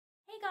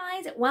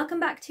Hey guys, welcome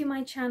back to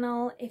my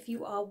channel if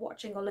you are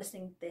watching or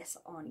listening to this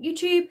on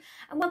YouTube,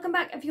 and welcome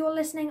back if you're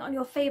listening on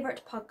your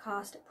favourite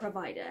podcast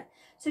provider.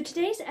 So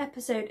today's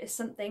episode is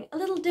something a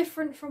little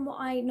different from what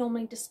I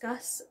normally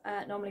discuss.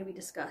 Normally we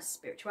discuss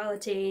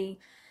spirituality,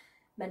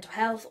 mental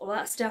health, all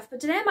that stuff, but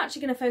today I'm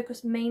actually going to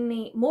focus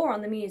mainly more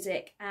on the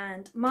music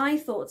and my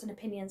thoughts and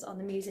opinions on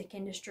the music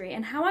industry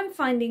and how I'm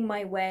finding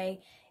my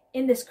way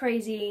in this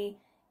crazy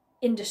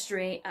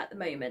industry at the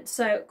moment.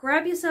 So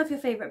grab yourself your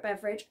favourite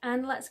beverage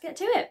and let's get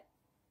to it.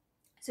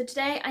 So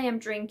today I am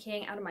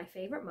drinking out of my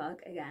favourite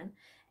mug again,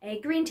 a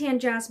green tea and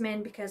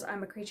jasmine, because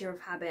I'm a creature of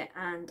habit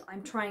and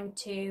I'm trying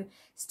to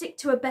stick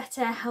to a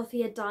better,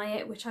 healthier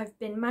diet, which I've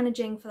been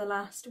managing for the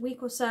last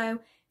week or so,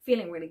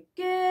 feeling really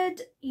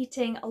good,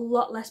 eating a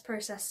lot less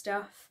processed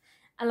stuff,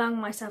 allowing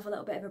myself a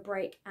little bit of a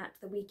break at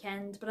the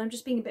weekend, but I'm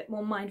just being a bit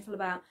more mindful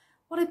about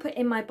what I put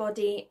in my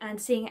body and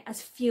seeing it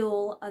as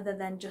fuel other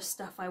than just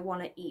stuff I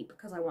want to eat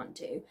because I want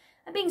to.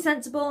 I'm being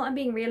sensible, I'm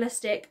being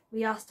realistic.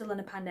 We are still in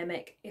a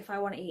pandemic. If I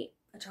want to eat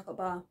a chocolate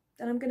bar,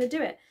 then I'm going to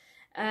do it.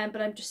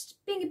 But I'm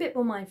just being a bit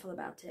more mindful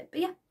about it.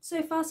 But yeah,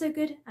 so far so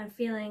good. I'm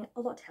feeling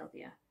a lot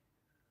healthier.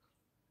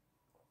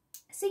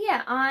 So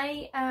yeah,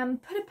 I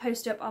put a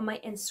post up on my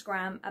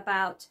Instagram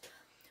about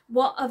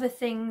what other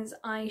things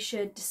I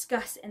should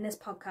discuss in this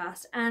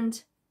podcast,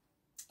 and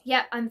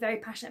yeah, I'm very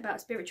passionate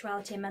about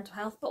spirituality and mental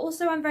health, but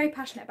also I'm very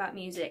passionate about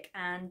music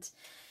and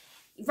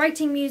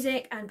writing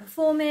music and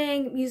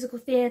performing, musical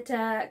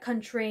theatre,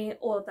 country,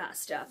 all of that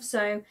stuff.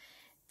 So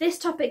this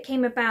topic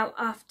came about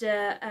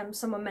after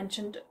someone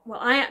mentioned, well,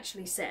 I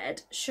actually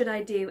said, should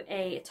I do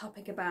a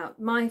topic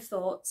about my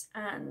thoughts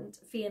and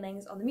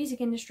feelings on the music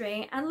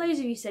industry? And loads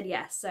of you said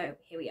yes, so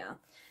here we are.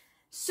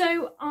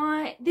 So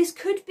this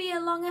could be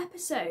a long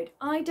episode.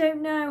 I don't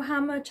know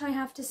how much I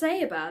have to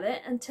say about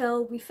it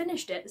until we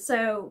finished it,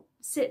 so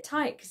sit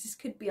tight because this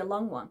could be a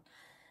long one.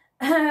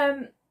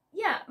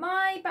 Yeah,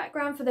 my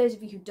background, for those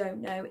of you who don't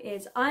know,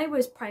 is I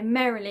was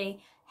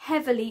primarily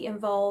heavily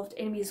involved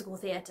in musical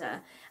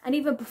theatre, and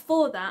even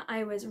before that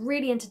I was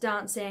really into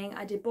dancing.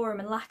 I did ballroom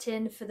and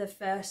Latin for the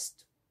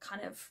first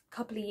kind of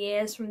couple of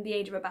years, from the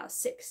age of about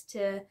 6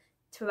 to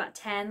about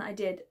 10 I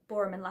did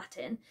ballroom and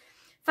Latin.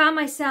 Found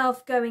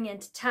myself going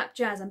into tap,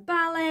 jazz and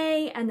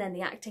ballet, and then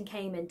the acting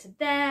came into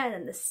there, and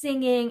then the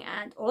singing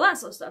and all that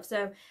sort of stuff.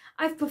 So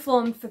I've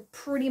performed for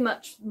pretty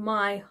much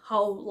my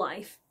whole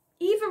life.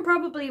 Even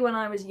probably when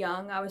I was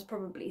young, I was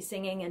probably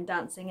singing and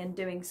dancing and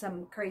doing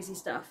some crazy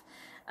stuff.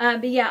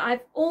 But yeah,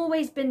 I've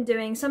always been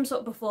doing some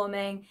sort of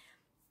performing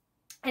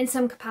in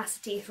some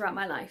capacity throughout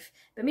my life.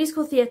 But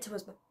musical theatre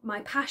was my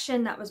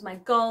passion, that was my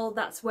goal,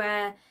 that's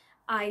where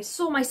I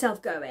saw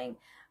myself going.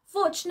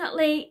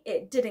 Fortunately,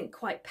 it didn't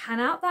quite pan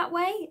out that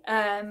way.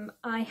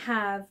 I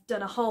have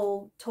done a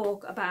whole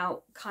talk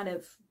about kind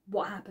of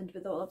what happened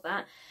with all of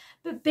that.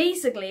 But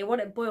basically what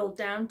it boiled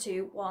down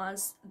to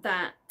was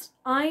that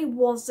I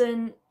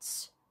wasn't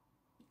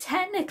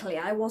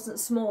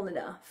small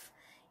enough.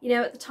 You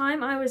know, at the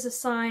time I was a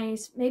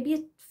size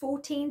maybe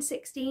 14,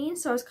 16,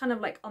 so I was kind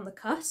of like on the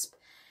cusp.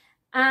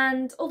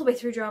 And all the way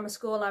through drama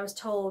school I was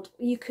told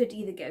you could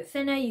either go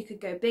thinner, you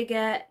could go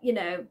bigger, you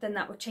know, then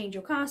that would change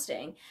your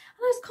casting. And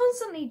I was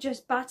constantly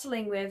just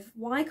battling with,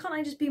 why can't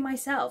I just be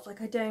myself?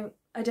 Like, I don't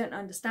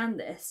understand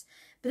this.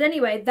 But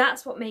anyway,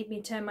 that's what made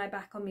me turn my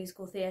back on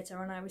musical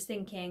theatre, and I was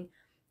thinking,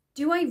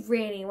 do I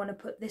really want to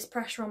put this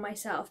pressure on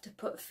myself to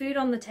put food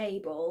on the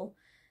table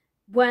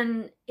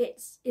when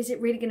is it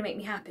really going to make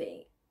me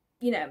happy?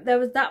 You know,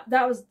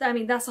 I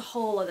mean, that's a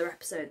whole other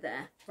episode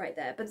there, right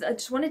there. But I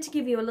just wanted to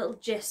give you a little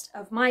gist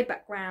of my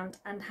background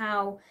and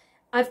how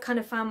I've kind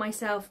of found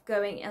myself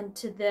going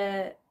into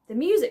the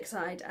music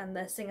side and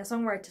the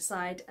singer-songwriter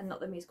side and not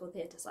the musical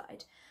theatre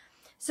side.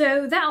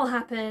 So that all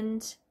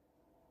happened.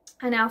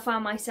 I now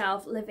found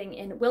myself living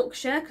in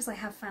Wiltshire because I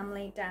have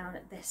family down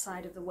at this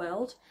side of the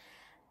world.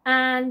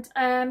 And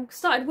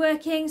started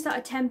working,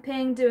 started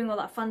temping, doing all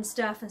that fun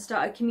stuff, and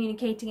started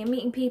communicating and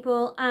meeting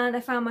people, and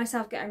I found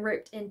myself getting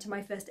roped into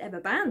my first ever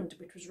band,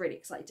 which was really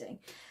exciting.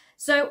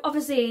 So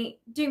obviously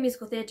doing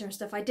musical theatre and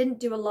stuff, I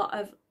didn't do a lot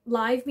of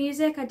live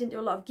music, I didn't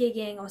do a lot of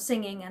gigging or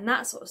singing and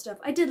that sort of stuff.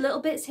 I did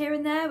little bits here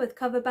and there with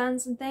cover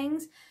bands and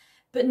things,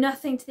 but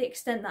nothing to the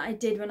extent that I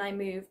did when I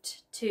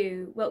moved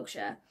to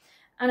Wiltshire.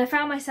 And I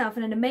found myself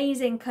in an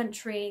amazing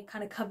country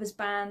kind of covers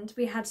band.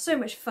 We had so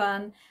much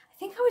fun.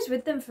 I think I was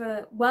with them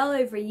for well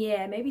over a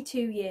year, maybe 2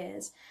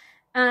 years.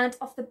 And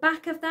off the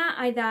back of that,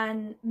 I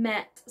then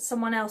met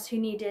someone else who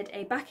needed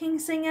a backing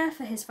singer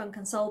for his funk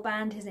and soul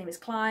band. His name is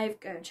Clive.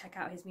 Go and check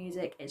out his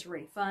music. It's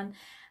really fun.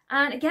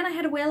 And again, I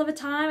had a whale of a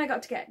time. I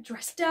got to get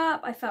dressed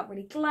up. I felt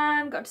really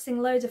glam, got to sing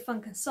loads of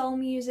funk and soul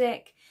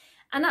music.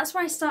 And that's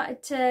where I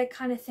started to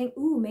kind of think,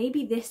 ooh,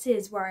 maybe this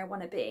is where I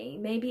want to be.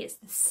 Maybe it's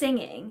the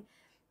singing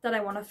that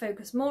I want to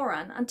focus more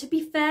on. And to be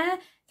fair,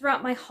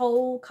 throughout my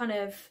whole kind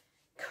of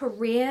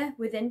career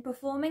within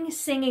performing,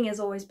 singing has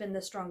always been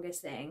the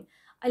strongest thing.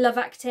 I love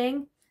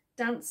acting,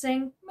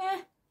 dancing,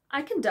 meh,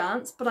 I can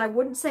dance, but I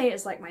wouldn't say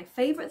it's like my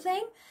favourite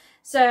thing.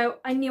 So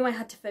I knew I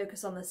had to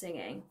focus on the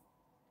singing.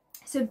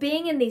 So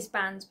being in these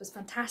bands was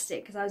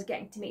fantastic because I was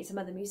getting to meet some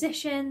other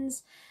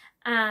musicians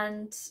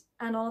and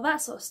all of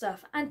that sort of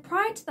stuff. And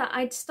prior to that,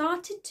 I'd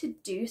started to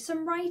do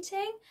some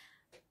writing.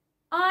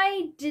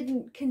 I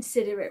didn't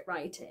consider it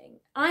writing.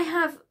 I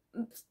have,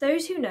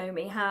 those who know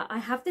me, I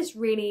have this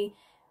really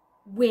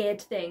weird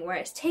thing where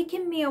it's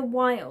taken me a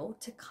while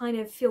to kind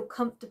of feel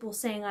comfortable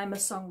saying I'm a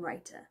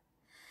songwriter.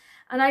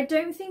 And I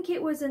don't think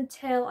it was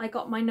until I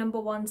got my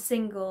 #1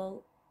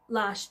 single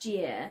last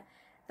year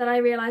that I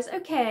realised,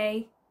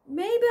 okay,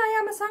 maybe I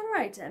am a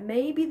songwriter.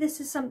 Maybe this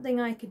is something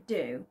I could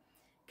do.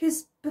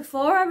 Because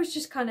before I was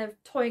just kind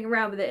of toying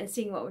around with it and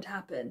seeing what would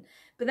happen.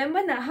 But then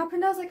when that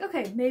happened, I was like,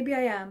 okay, maybe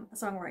I am a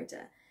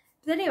songwriter.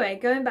 But anyway,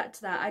 going back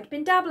to that, I'd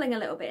been dabbling a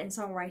little bit in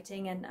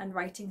songwriting and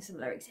writing some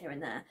lyrics here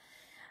and there.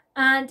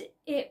 And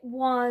it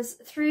was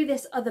through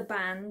this other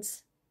band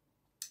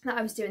that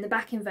I was doing the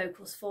backing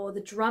vocals for.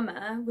 The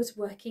drummer was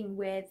working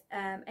with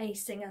a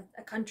singer,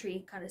 a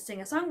country kind of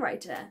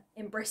singer-songwriter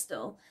in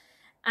Bristol,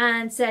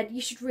 and said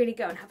you should really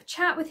go and have a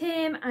chat with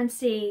him and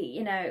see,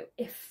 you know,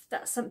 if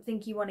that's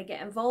something you want to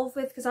get involved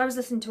with. Because I was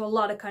listening to a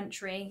lot of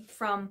country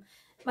from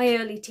my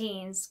early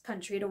teens.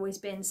 Country had always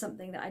been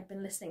something that I'd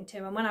been listening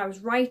to, and when I was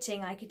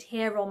writing I could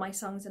hear all my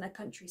songs in a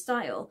country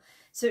style,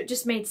 so it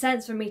just made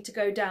sense for me to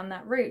go down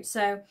that route.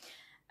 So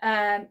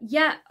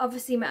yeah,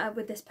 obviously met up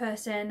with this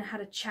person,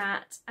 had a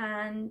chat,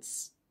 and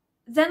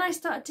then I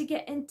started to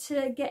get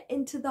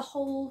into the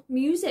whole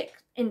music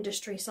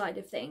industry side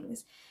of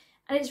things.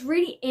 And it's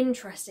really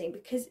interesting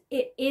because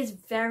it is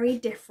very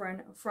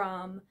different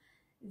from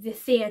the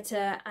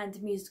theatre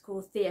and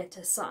musical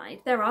theatre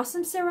side. There are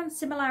some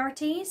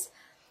similarities,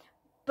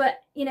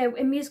 but you know,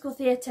 in musical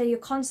theatre you're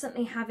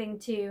constantly having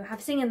to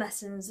have singing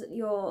lessons,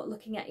 you're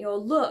looking at your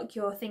look,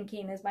 you're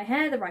thinking, is my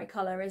hair the right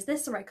colour, is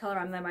this the right colour,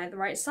 am I the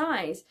right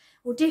size,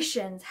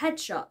 auditions,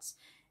 headshots.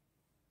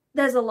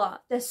 There's a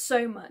lot, there's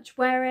so much.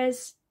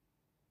 Whereas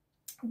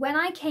when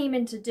I came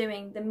into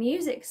doing the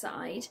music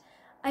side,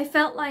 I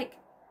felt like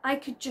I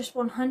could just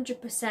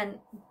 100%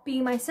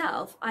 be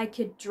myself. I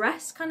could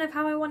dress kind of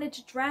how I wanted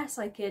to dress.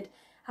 I could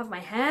have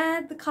my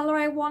hair the colour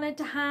I wanted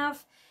to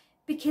have,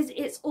 because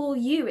it's all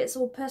you, it's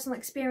all personal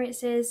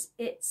experiences.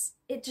 It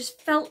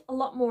just felt a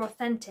lot more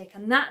authentic,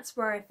 and that's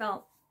where I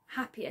felt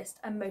happiest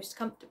and most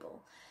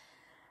comfortable.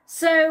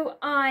 So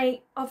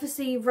I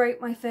obviously wrote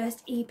my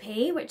first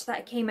EP, which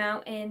that came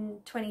out in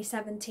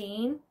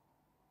 2017.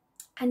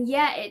 And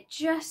yeah,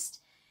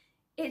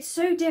 it's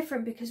so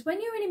different because when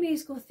you're in a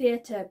musical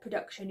theatre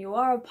production, you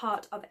are a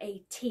part of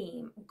a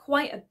team,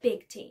 quite a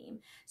big team.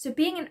 So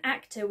being an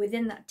actor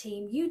within that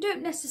team, you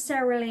don't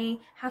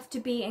necessarily have to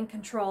be in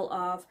control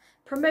of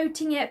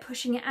promoting it,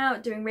 pushing it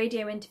out, doing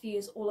radio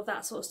interviews, all of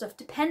that sort of stuff,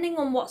 depending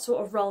on what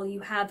sort of role you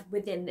have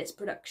within this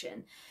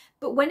production.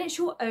 But when it's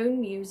your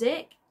own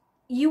music,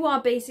 you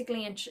are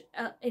basically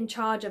in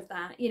charge of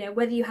that. You know,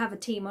 whether you have a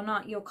team or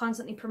not, you're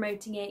constantly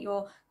promoting it,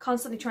 you're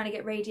constantly trying to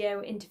get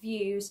radio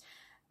interviews,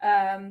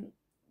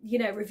 you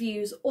know,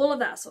 reviews, all of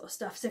that sort of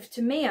stuff. So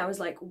to me, I was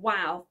like,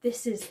 wow,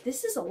 this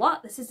is a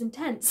lot, this is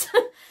intense.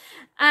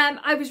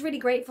 I was really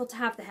grateful to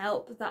have the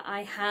help that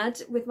I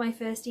had with my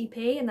first EP,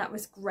 and that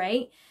was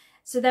great.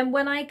 So then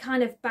when I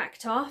kind of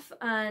backed off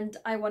and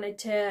I wanted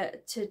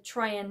to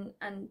try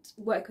and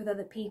work with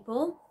other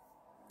people,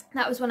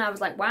 that was when I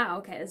was like, wow,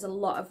 okay, there's a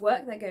lot of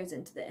work that goes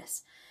into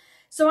this.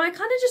 So I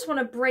kind of just want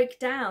to break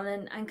down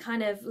and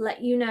kind of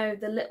let you know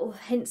the little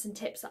hints and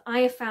tips that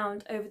I have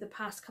found over the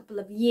past couple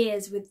of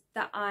years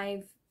that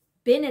I've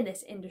been in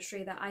this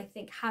industry that I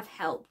think have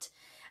helped,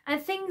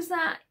 and things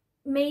that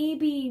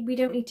maybe we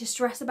don't need to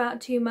stress about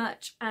too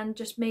much and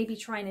just maybe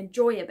try and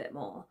enjoy a bit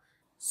more.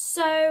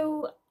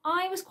 So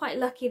I was quite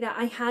lucky that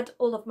I had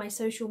all of my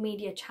social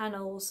media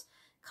channels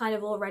kind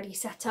of already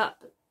set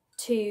up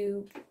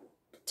to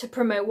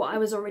promote what I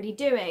was already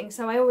doing.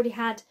 So I already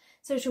had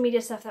social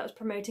media stuff that was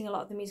promoting a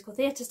lot of the musical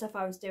theatre stuff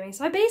I was doing.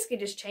 So I basically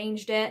just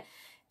changed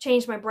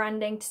my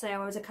branding to say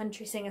I was a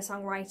country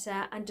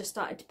singer-songwriter, and just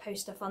started to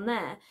post stuff on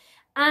there.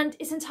 And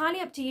it's entirely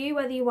up to you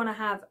whether you want to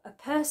have a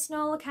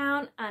personal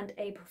account and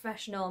a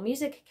professional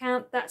music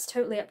account. That's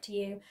totally up to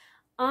you.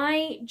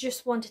 I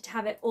just wanted to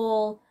have it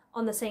all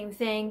on the same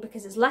thing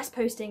because it's less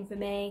posting for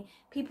me.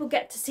 People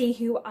get to see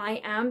who I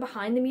am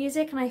behind the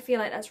music, and I feel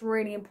like that's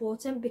really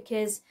important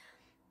because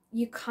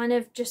you kind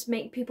of just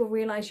make people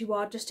realise you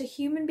are just a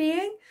human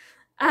being.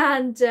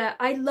 And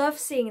I love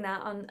seeing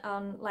that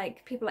on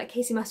like people like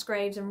Casey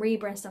Musgraves and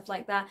Reba and stuff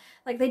like that.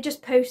 Like they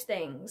just post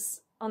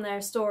things on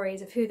their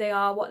stories of who they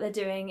are, what they're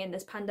doing in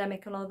this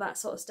pandemic and all that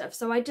sort of stuff.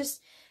 So I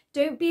just,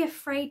 don't be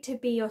afraid to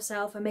be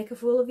yourself and make a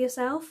fool of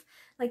yourself.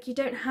 Like you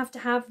don't have to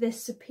have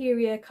this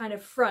superior kind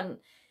of front.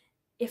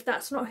 If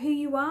that's not who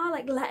you are,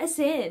 like let us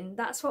in.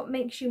 That's what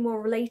makes you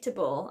more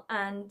relatable,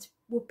 and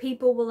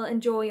people will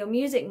enjoy your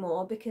music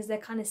more because they're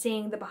kind of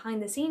seeing the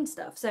behind the scenes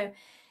stuff. So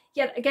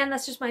yeah, again,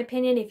 that's just my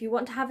opinion. If you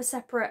want to have a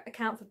separate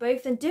account for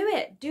both, then do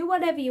it. Do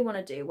whatever you want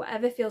to do,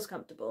 whatever feels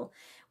comfortable.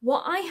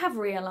 What I have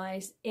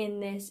realised in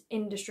this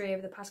industry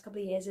over the past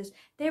couple of years is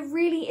there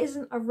really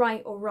isn't a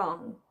right or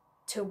wrong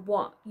to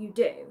what you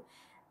do.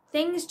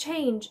 things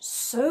change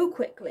so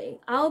quickly.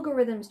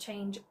 Algorithms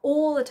change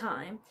all the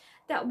time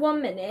that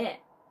 1 minute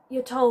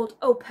you're told,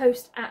 oh,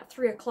 post at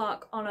 3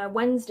 o'clock on a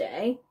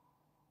Wednesday,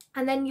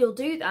 and then you'll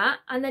do that,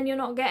 and then you're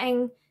not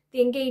getting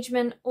the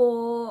engagement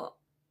or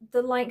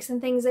the likes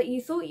and things that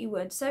you thought you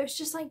would. So it's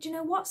just like, do you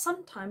know what?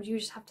 Sometimes you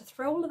just have to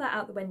throw all of that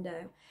out the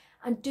window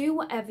and do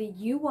whatever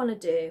you want to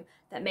do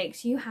that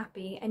makes you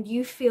happy and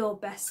you feel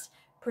best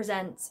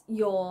presents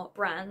your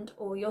brand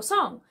or your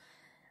song.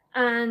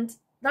 And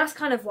that's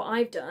kind of what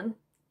I've done,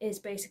 is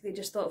basically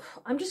just thought,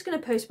 I'm just going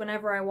to post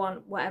whenever I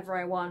want, whatever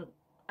I want,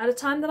 at a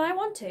time that I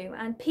want to.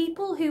 And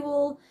people who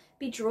will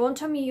be drawn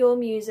to your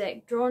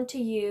music, drawn to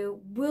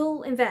you,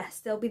 will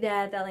invest. They'll be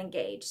there, they'll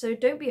engage. So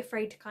don't be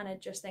afraid to kind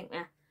of just think,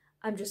 nah,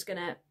 I'm just going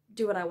to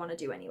do what I want to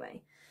do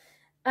anyway.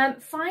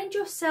 Find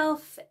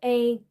yourself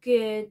a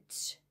good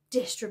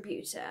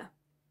distributor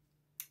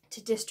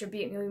to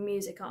distribute your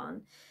music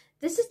on.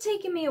 This has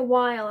taken me a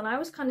while, and I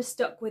was kind of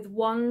stuck with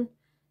one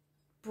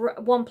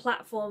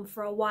platform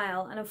for a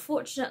while, and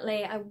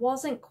unfortunately I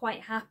wasn't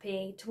quite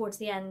happy towards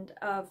the end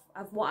of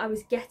what I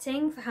was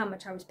getting for how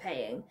much I was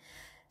paying.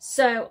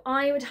 So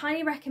I would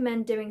highly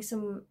recommend doing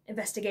some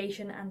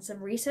investigation and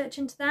some research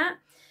into that.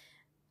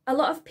 A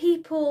lot of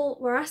people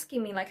were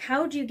asking me, like,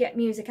 how do you get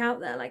music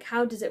out there? Like,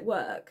 how does it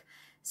work?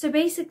 So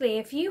basically,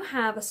 if you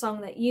have a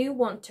song that you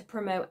want to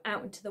promote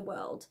out into the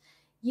world,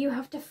 you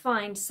have to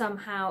find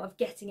somehow of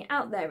getting it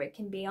out there. It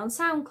can be on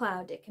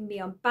SoundCloud, it can be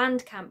on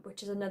Bandcamp,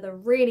 which is another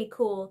really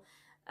cool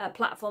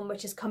platform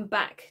which has come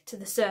back to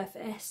the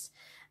surface.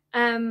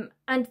 And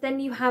then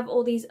you have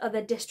all these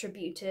other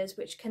distributors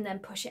which can then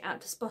push it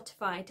out to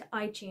Spotify, to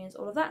iTunes,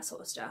 all of that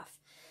sort of stuff.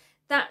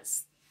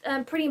 That's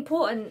pretty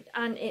important,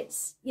 and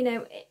it's, you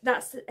know,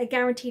 that's a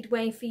guaranteed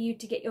way for you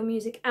to get your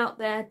music out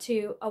there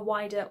to a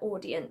wider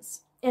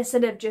audience,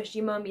 instead of just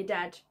your mum, your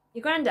dad,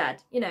 your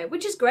granddad, you know,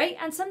 which is great.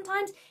 And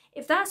sometimes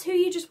if that's who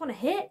you just want to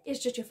hit, it's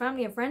just your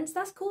family and friends,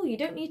 that's cool. You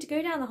don't need to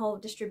go down the whole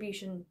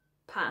distribution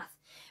path.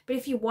 But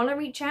if you want to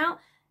reach out,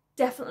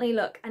 definitely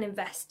look and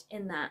invest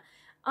in that.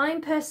 I'm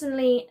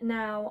personally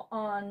now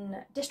on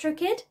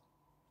DistroKid,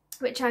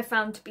 which I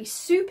found to be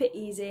super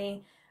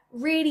easy,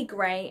 really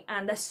great,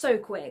 and they're so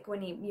quick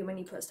when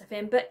you put stuff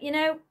in. But you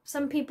know,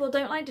 some people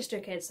don't like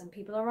DistroKid, some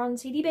people are on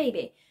CD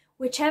Baby.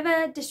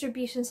 Whichever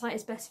distribution site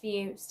is best for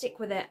you, stick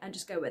with it and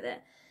just go with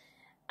it.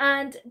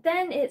 And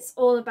then it's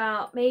all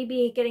about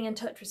maybe getting in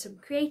touch with some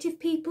creative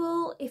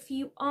people. If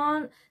you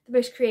aren't the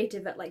most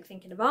creative at like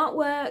thinking of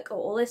artwork or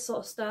all this sort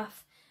of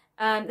stuff,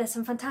 there's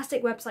some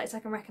fantastic websites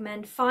I can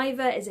recommend.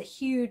 Fiverr is a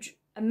huge,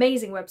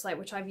 amazing website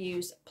which I've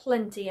used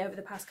plenty over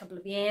the past couple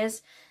of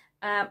years.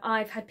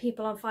 I've had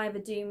people on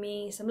Fiverr do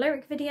me some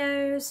lyric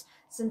videos,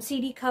 some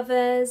CD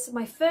covers.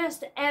 My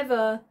first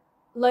ever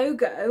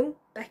logo,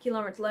 Becky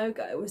Lawrence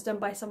logo, was done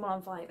by someone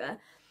on Fiverr.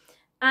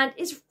 And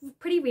it's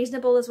pretty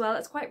reasonable as well.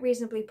 It's quite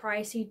reasonably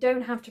priced. You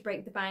don't have to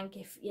break the bank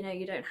if, you know,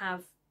 you don't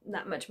have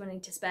that much money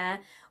to spare.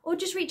 Or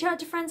just reach out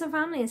to friends and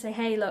family and say,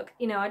 hey, look,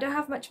 you know, I don't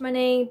have much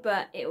money,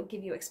 but it will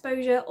give you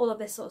exposure, all of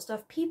this sort of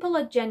stuff. People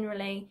are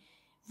generally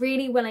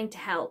really willing to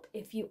help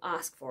if you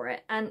ask for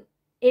it. And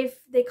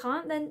if they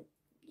can't, then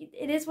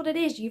it is what it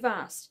is. You've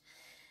asked.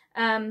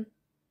 So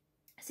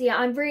yeah,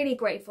 I'm really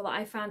grateful that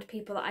I found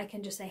people that I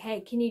can just say, hey,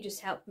 can you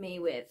just help me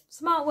with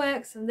some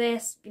artwork, some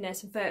this, you know,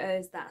 some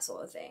photos, that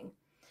sort of thing.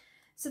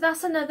 So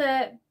that's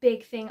another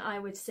big thing I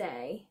would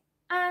say.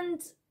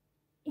 And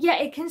yeah,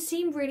 it can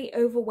seem really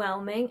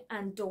overwhelming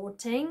and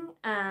daunting,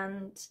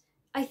 and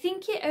I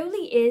think it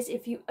only is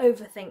if you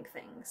overthink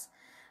things.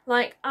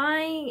 Like,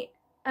 I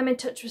am in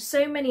touch with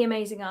so many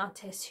amazing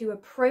artists who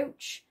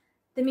approach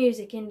the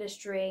music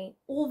industry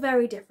all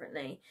very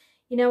differently.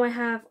 You know,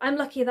 I'm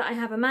lucky that I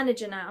have a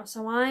manager now,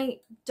 so I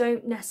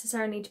don't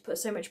necessarily need to put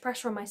so much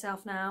pressure on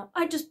myself now.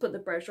 I just put the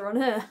pressure on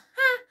her.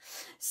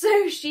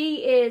 So she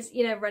is,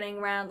 you know, running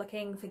around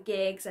looking for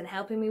gigs and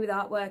helping me with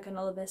artwork and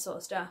all of this sort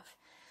of stuff.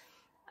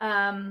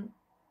 But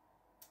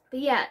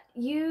yeah,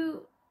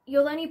 you'll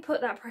only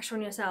put that pressure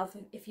on yourself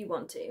if you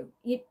want to.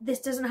 This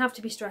doesn't have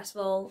to be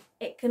stressful.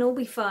 It can all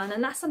be fun.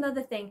 And that's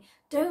another thing.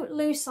 Don't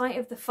lose sight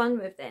of the fun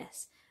with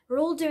this. We're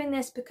all doing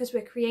this because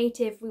we're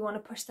creative. We want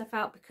to push stuff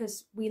out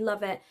because we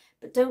love it.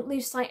 But don't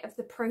lose sight of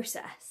the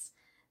process.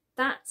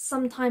 That's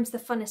sometimes the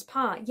funnest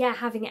part. Yeah,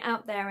 having it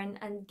out there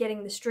and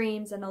getting the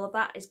streams and all of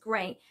that is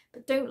great.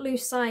 But don't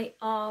lose sight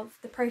of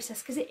the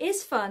process, because it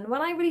is fun.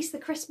 When I released the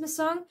Christmas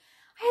song,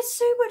 I had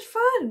so much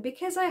fun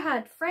because I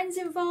had friends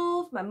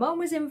involved, my mum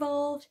was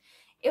involved.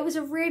 It was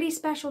a really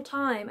special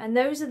time, and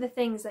those are the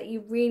things that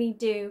you really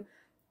do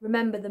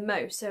remember the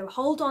most. So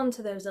hold on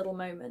to those little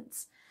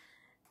moments.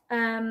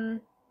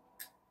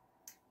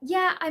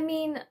 Yeah, I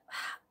mean,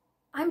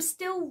 I'm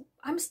still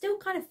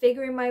kind of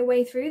figuring my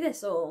way through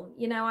this all.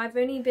 You know, I've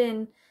only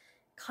been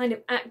kind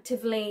of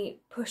actively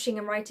pushing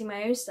and writing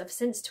my own stuff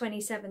since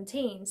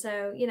 2017.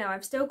 So, you know,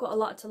 I've still got a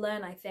lot to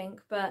learn, I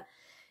think. But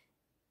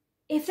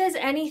if there's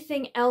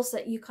anything else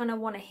that you kind of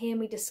want to hear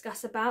me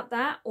discuss about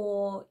that,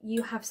 or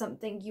you have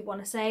something you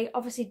want to say,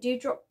 obviously do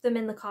drop them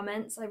in the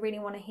comments. I really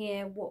want to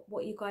hear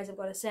what you guys have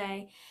got to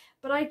say.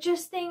 But I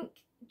just think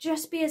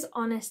just be as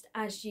honest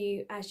as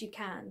you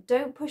can.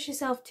 Don't push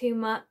yourself too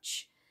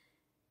much.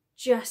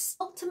 Just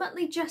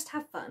ultimately just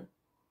have fun.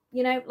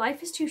 You know,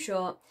 life is too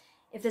short.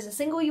 If there's a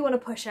single you want to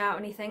push out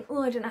and you think,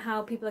 oh, I don't know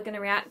how people are going to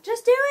react,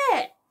 just do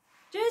it.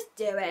 Just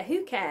do it.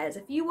 Who cares?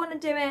 If you want to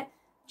do it,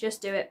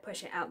 just do it.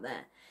 Push it out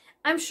there.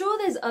 I'm sure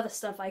there's other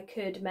stuff I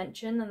could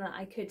mention and that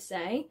I could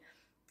say,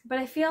 but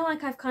I feel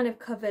like I've kind of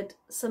covered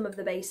some of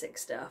the basic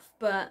stuff.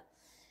 But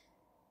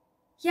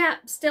yeah,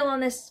 still on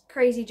this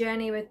crazy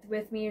journey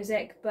with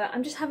music, but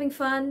I'm just having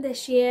fun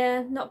this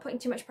year, not putting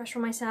too much pressure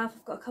on myself.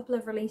 I've got a couple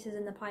of releases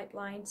in the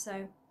pipeline,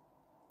 so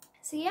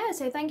yeah,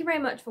 so thank you very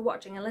much for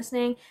watching and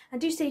listening, and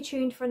do stay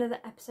tuned for another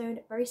episode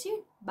very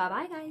soon. Bye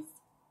bye, guys.